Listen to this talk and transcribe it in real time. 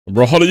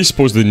Brawlhalla just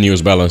posted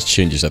news balance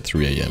changes at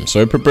 3 AM, so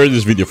I prepared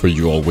this video for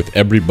you all with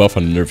every buff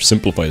and nerf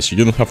simplified so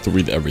you don't have to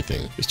read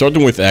everything.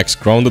 Starting with Axe,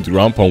 grounded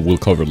ground pound will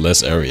cover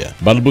less area.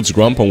 Battle Boots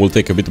ground pound will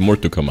take a bit more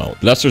to come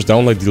out. Blaster's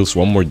downlight deals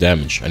 1 more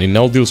damage, and it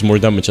now deals more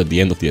damage at the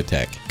end of the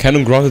attack.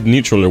 Cannon grounded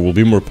neutral will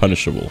be more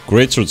punishable.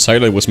 Greatsword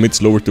sidelight was made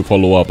slower to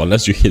follow up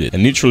unless you hit it,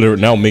 and neutral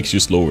now makes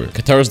you slower.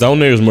 Katara's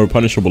down air is more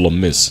punishable on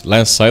miss.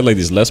 Lance sidelight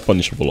is less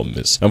punishable on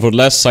miss, and for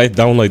last scythe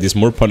downlight is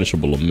more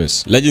punishable on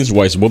miss. Legends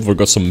wise, Wolver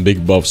got some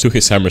big buffs to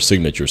his hammer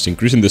signatures,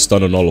 increasing the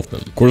stun on all of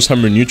them. Core's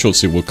hammer neutral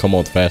seed will come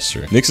out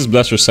faster. Nyx's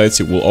blaster side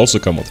seed will also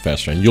come out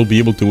faster, and you'll be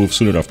able to move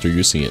sooner after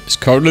using it.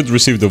 Scarlet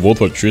received the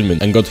Voltvar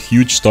treatment and got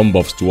huge stun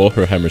buffs to all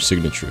her hammer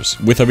signatures,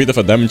 with a bit of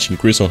a damage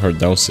increase on her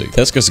down sig.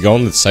 Teska's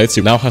gauntlet side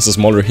seed now has a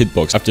smaller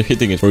hitbox after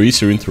hitting it for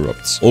easier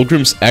interrupts.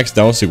 Olgrim's axe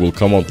down sig will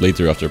come out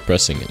later after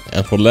pressing it.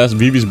 And for last,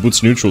 Vivi's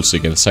boots neutral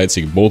sig and side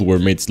sig both were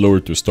made slower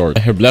to start,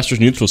 and her blaster's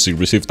neutral sig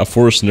received a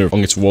force nerf on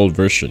its wall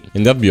version.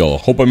 And that be all.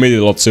 Hope I made it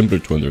a lot simpler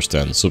to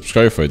understand.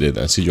 Subscribe if I did,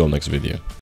 and see you all next video.